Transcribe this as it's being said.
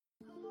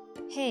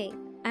Hey,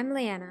 I'm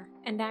Leanna.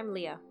 And I'm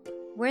Leah.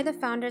 We're the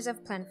founders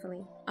of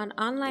Planfully, an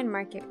online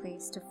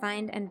marketplace to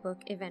find and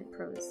book event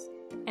pros.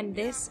 And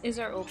this is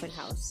our Open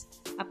House,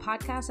 a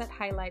podcast that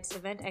highlights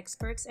event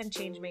experts and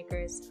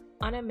changemakers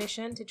on a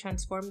mission to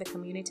transform the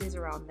communities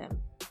around them.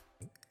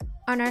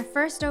 On our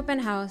first open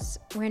house,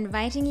 we're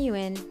inviting you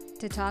in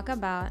to talk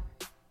about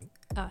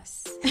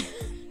us.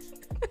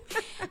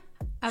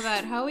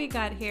 About how we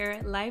got here,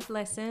 life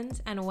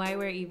lessons, and why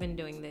we're even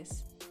doing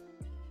this.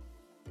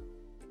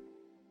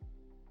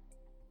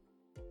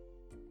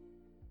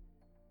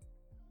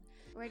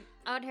 We're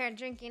out here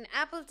drinking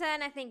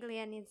Appleton. I think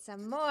Leah needs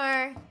some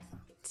more.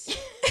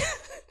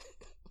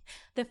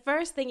 The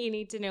first thing you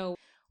need to know,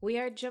 we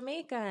are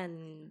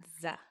Jamaicans.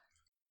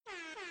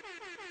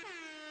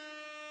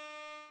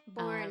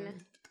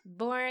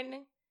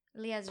 Born.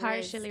 Leah's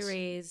partially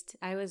raised.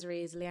 I was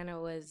raised. Liana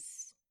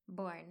was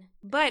born.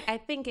 But I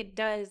think it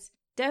does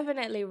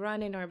definitely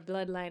run in our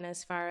bloodline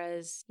as far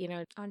as,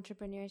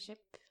 entrepreneurship.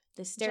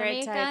 The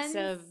stereotypes Jamaicans,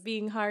 of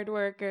being hard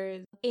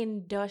workers,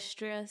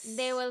 industrious.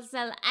 They will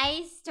sell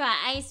ice to an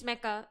ice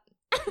maker.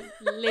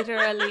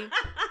 Literally.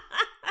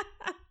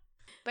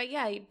 But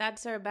yeah,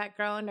 that's our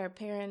background. Our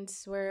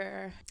parents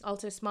were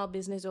also small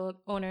business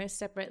owners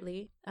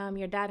separately.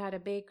 Your dad had a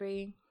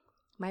bakery.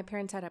 My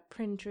parents had a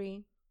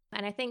printery.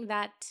 And I think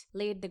that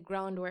laid the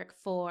groundwork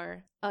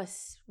for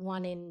us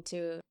wanting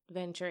to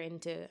venture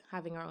into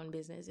having our own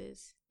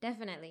businesses.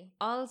 Definitely.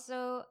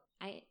 Also,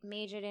 I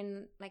majored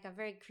in a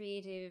very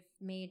creative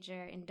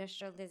major,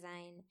 industrial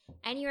design.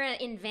 And you were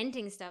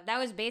inventing stuff. That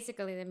was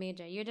basically the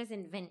major. You just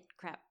invent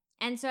crap.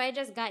 And so I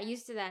just got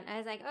used to that. I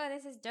was like, oh,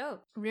 this is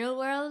dope. Real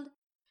world.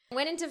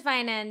 Went into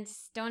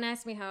finance. Don't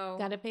ask me how.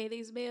 Gotta pay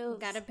these bills.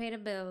 Gotta pay the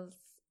bills.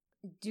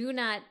 Do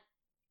not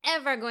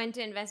ever go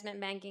into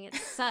investment banking. It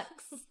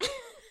sucks.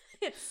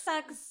 It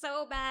sucks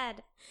so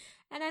bad.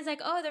 And I was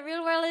like, oh, the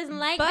real world isn't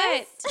like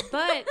this.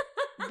 But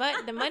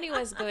the money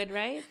was good,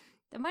 right?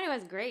 The money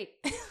was great.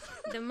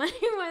 The money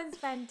was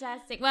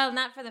fantastic. Well,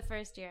 not for the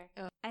first year.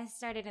 Oh. I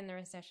started in the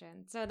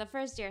recession. So the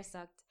first year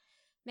sucked.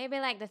 Maybe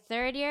the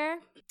third year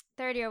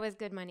was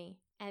good money.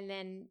 And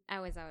then I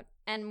was out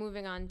and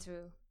moving on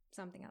to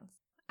something else.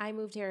 I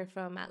moved here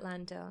from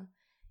Atlanta.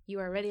 You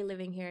were already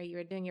living here. You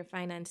were doing your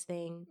finance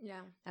thing.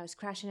 Yeah. I was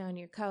crashing on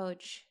your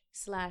couch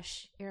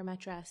 / air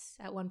mattress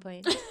at one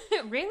point.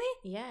 Really?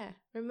 Yeah.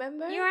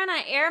 Remember? You were on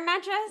an air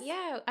mattress?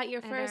 Yeah, at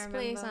your first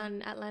place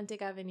on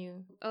Atlantic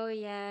Avenue. Oh,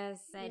 yes.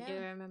 I do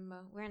remember.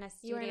 We're in a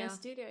studio. You were in a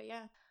studio,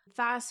 yeah.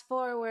 Fast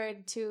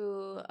forward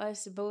to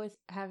us both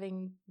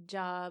having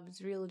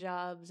jobs, real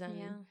jobs,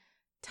 and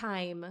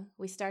time.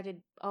 We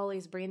started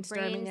always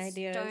brainstorming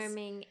ideas.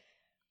 Brainstorming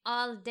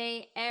all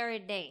day, every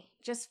day.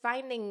 Just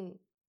finding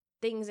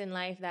things in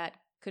life that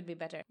could be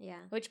better. Yeah.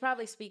 Which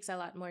probably speaks a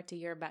lot more to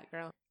your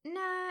background.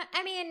 Nah,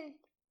 I mean,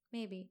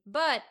 maybe.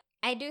 But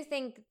I do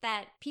think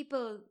that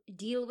people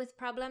deal with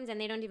problems and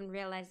they don't even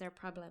realize they're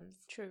problems.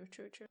 True.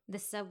 The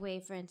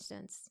subway, for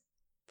instance.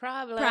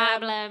 Problem.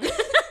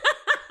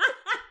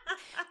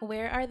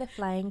 Where are the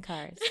flying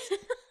cars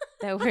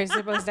that we're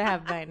supposed to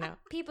have by now?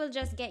 People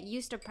just get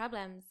used to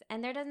problems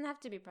and there doesn't have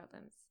to be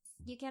problems.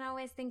 You can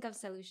always think of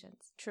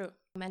solutions. True.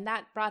 And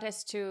that brought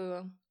us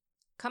to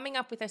coming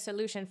up with a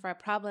solution for a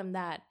problem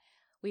that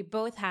we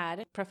both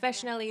had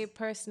professionally,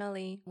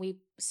 personally. We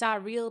saw a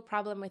real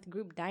problem with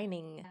group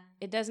dining. Yeah.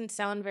 It doesn't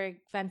sound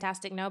very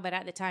fantastic now, but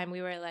at the time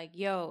we were like,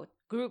 yo,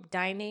 group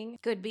dining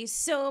could be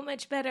so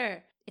much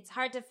better. It's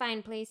hard to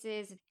find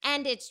places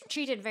and it's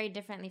treated very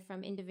differently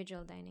from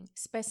individual dining.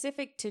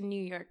 Specific to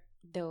New York,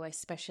 though,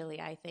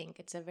 especially, I think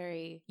it's a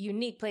very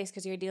unique place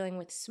because you're dealing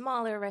with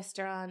smaller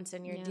restaurants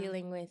and you're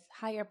dealing with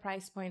higher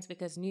price points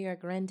because New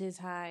York rent is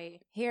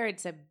high. Here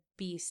it's a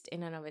beast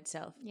in and of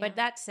itself. Yeah. But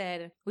that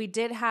said, we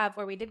did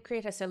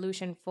create a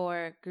solution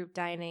for group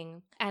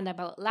dining. And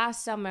about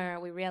last summer,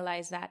 we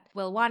realized that,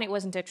 well, one, it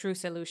wasn't a true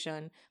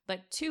solution,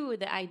 but two,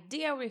 the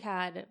idea we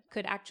had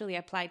could actually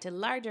apply to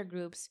larger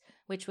groups,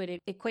 which would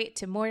equate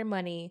to more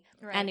money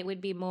and it would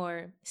be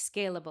more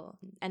scalable.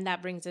 And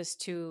that brings us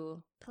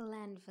to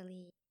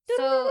Planfully.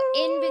 So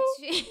in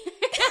between,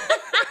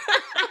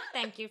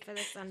 thank you for the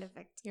sound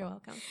effect. You're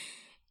welcome.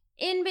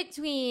 In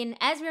between,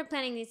 as we were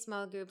planning these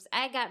small groups,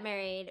 I got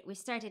married. We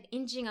started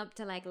inching up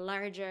to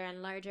larger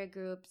and larger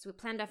groups. We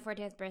planned our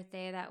 40th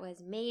birthday. That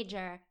was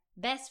major.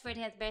 Best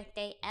 40th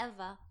birthday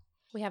ever.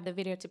 We have the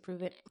video to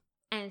prove it.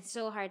 And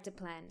so hard to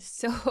plan.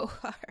 So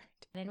hard.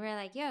 And we're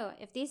like, yo,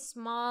 if these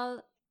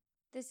small,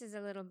 this is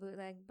a little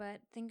bootleg, but I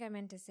think I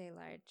meant to say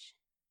large,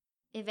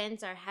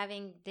 events are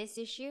having this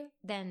issue,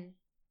 then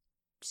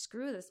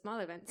screw the small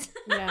events.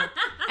 Yeah.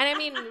 And I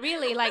mean,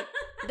 really,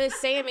 the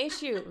same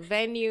issue.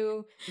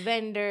 Venue,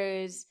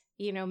 vendors,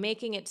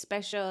 making it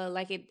special.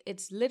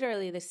 It's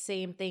literally the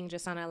same thing,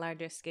 just on a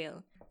larger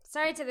scale.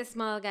 Sorry to the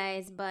small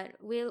guys, but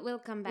we'll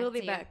come back. We'll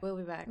be back. We'll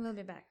be back. We'll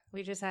be back.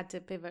 We just had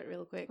to pivot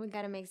real quick. We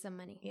got to make some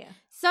money. Yeah.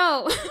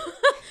 So,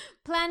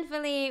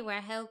 Planfully,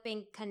 we're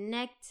helping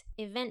connect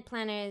event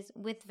planners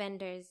with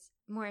vendors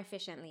more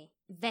efficiently.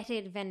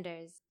 Vetted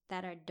vendors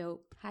that are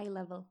dope. High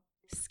level.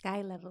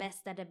 Sky level.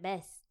 Best of the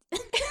best.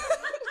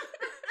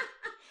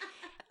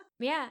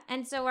 Yeah.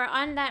 And so we're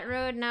on that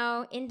road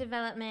now in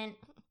development.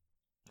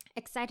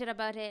 Excited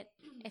about it.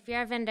 If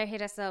you're a vendor,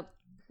 hit us up.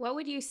 What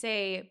would you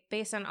say,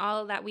 based on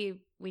all that we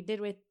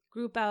did with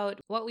Group Out,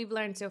 what we've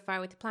learned so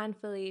far with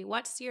Planfully,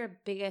 what's your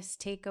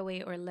biggest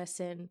takeaway or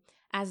lesson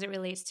as it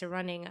relates to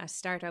running a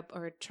startup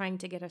or trying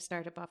to get a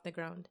startup off the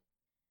ground?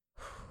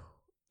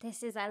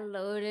 This is a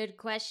loaded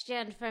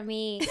question for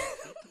me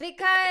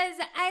because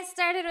I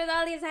started with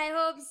all these high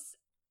hopes.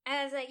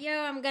 I was like,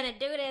 yo, I'm going to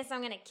do this. I'm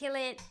going to kill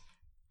it.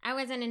 I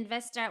was an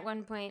investor at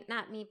one point.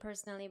 Not me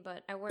personally,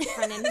 but I worked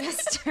for an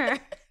investor.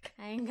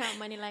 I ain't got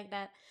money like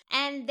that.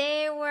 And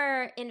they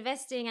were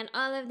investing, and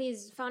all of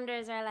these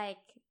founders are like,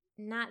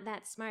 not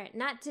that smart.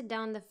 Not to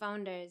down the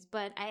founders,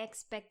 but I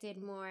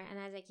expected more. And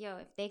I was like, yo,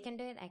 if they can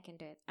do it, I can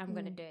do it. I'm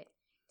going to do it.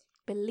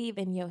 Believe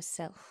in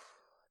yourself.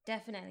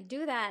 Definitely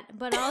do that,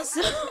 but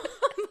also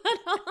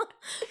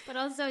but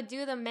also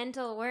do the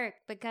mental work,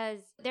 because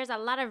there's a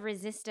lot of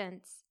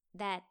resistance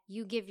that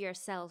you give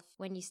yourself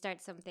when you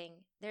start something.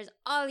 There's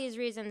all these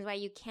reasons why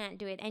you can't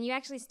do it, and you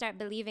actually start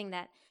believing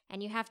that,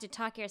 and you have to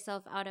talk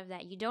yourself out of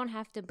that. You don't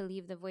have to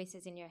believe the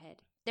voices in your head.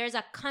 There's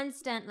a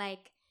constant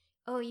like,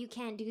 oh, you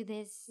can't do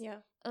this. Yeah.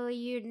 Oh,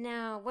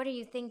 what are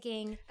you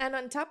thinking? And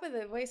on top of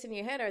the voice in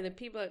your head are the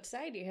people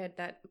outside your head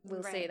that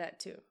will say that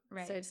too.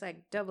 Right. So it's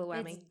like double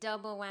whammy. It's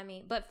double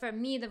whammy. But for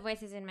me, the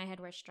voices in my head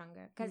were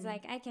stronger. Because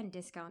like I can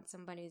discount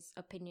somebody's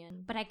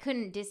opinion, but I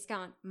couldn't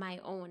discount my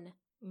own.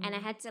 And I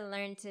had to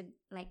learn to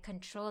like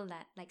control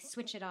that, like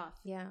switch it off.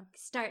 Yeah.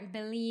 Start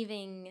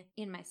believing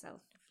in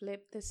myself.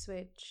 Flip the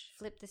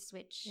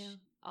switch. Yeah.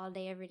 All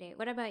day, every day.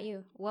 What about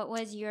you? What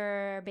was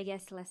your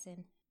biggest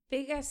lesson?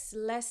 Biggest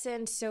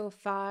lesson so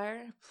far,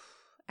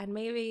 and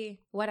maybe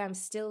what I'm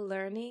still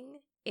learning,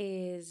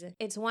 is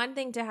it's one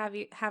thing to have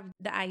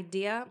the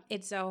idea.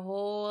 It's a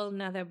whole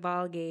nother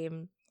ball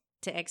game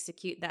to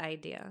execute the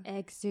idea.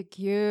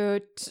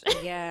 Execute.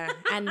 Yeah.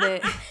 And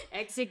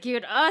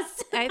execute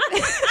us.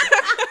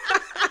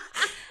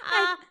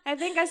 I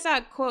think I saw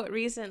a quote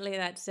recently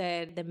that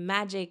said, the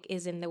magic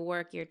is in the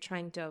work you're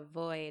trying to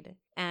avoid.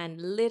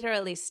 And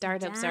literally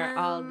startups are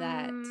all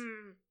that.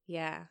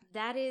 Yeah.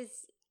 That is,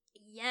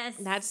 yes.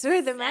 That's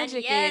where the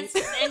magic is.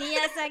 And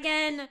yes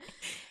again.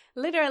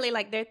 Literally,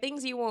 like, there are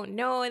things you won't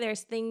know.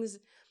 There's things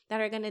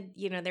that are going to,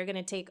 they're going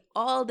to take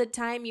all the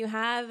time you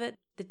have,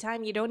 the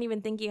time you don't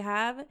even think you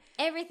have.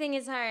 Everything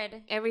is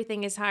hard.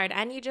 Everything is hard.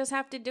 And you just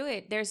have to do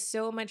it. There's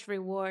so much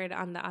reward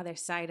on the other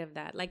side of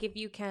that. Like, if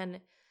you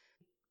can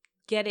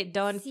get it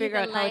done, figure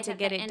out how to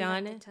get it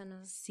done,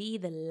 see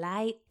the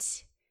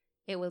light,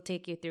 it will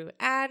take you through.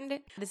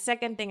 And the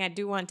second thing I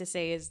do want to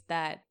say is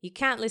that you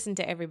can't listen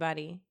to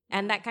everybody.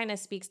 And that kind of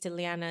speaks to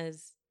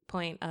Liana's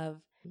point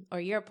of, or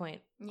your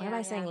point. Why am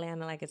I saying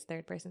Liana like it's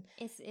third person?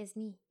 It's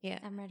me. Yeah.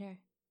 I'm right here.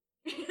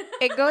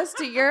 It goes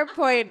to your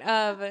point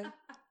of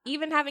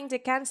even having to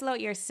cancel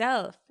out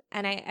yourself.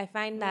 And I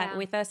find that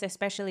with us,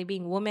 especially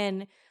being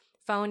women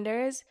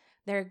founders,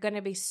 there are going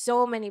to be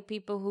so many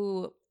people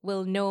who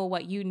will know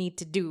what you need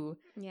to do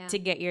to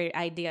get your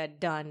idea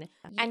done.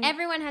 And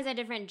everyone has a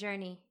different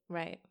journey.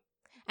 Right.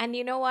 And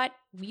you know what?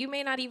 You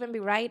may not even be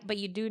right, but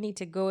you do need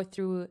to go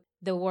through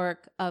the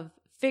work of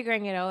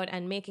figuring it out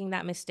and making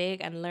that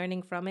mistake and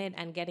learning from it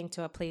and getting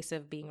to a place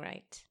of being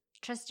right.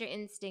 Trust your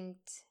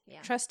instinct. Yeah.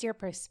 Trust your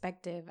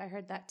perspective. I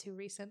heard that too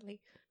recently.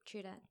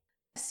 True that.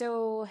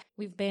 So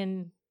we've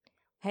been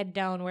head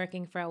down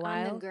working for a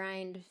while. On the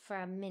grind for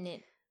a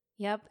minute.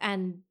 Yep.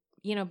 And,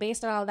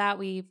 based on all that,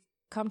 we've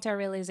come to a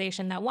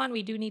realization that, one,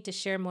 we do need to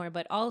share more,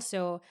 but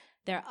also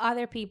there are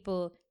other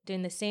people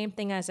doing the same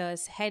thing as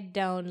us, head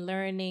down,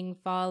 learning,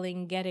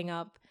 falling, getting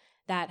up,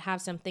 that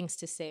have some things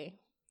to say.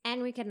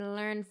 And we can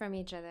learn from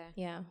each other.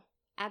 Yeah.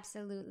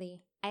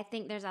 Absolutely. I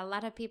think there's a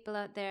lot of people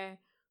out there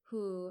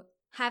who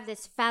have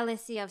this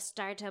fallacy of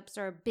startups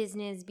or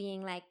business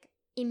being like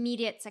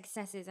immediate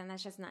successes, and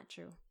that's just not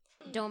true.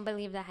 Don't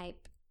believe the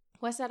hype.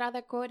 What's that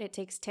other quote? It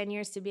takes 10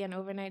 years to be an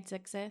overnight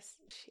success.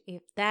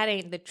 If that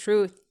ain't the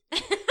truth.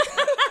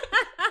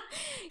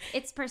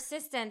 It's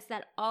persistence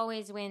that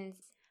always wins.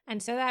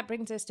 And so that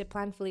brings us to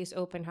Planfully's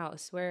open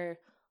house. We're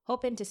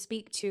hoping to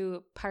speak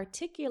to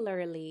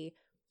particularly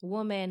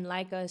women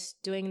like us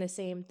doing the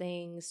same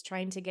things,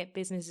 trying to get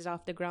businesses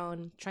off the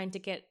ground, trying to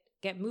get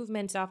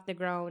movements off the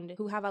ground,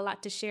 who have a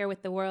lot to share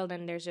with the world,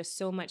 and there's just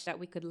so much that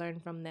we could learn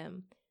from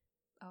them.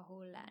 A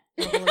whole lot.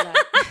 A whole lot.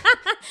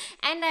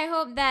 And I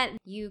hope that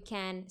you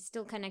can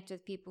still connect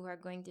with people who are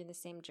going through the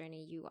same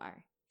journey you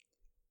are.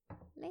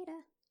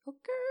 Later.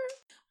 Okay.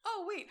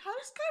 Oh, wait. How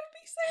does Cardi B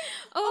say?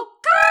 Oh,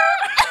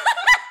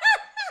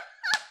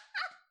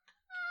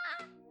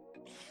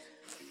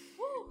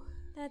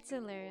 That's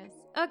hilarious.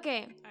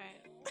 Okay. All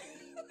right.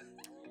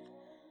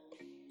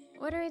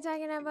 What are we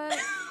talking about?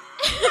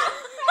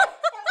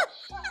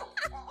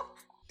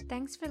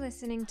 Thanks for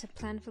listening to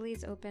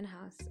Planfully's Open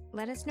House.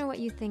 Let us know what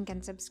you think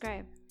and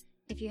subscribe.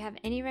 If you have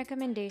any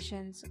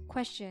recommendations,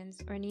 questions,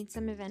 or need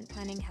some event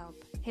planning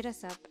help, hit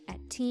us up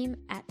at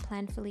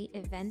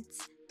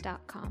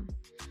team@planfullyevents.com.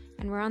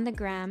 And we're on the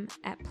gram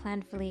at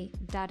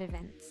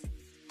planfully.events.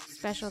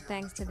 Special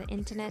thanks to the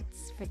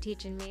internets for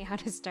teaching me how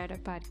to start a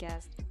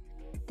podcast.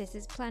 This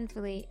is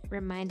Planfully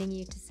reminding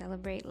you to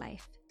celebrate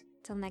life.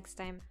 Till next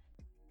time.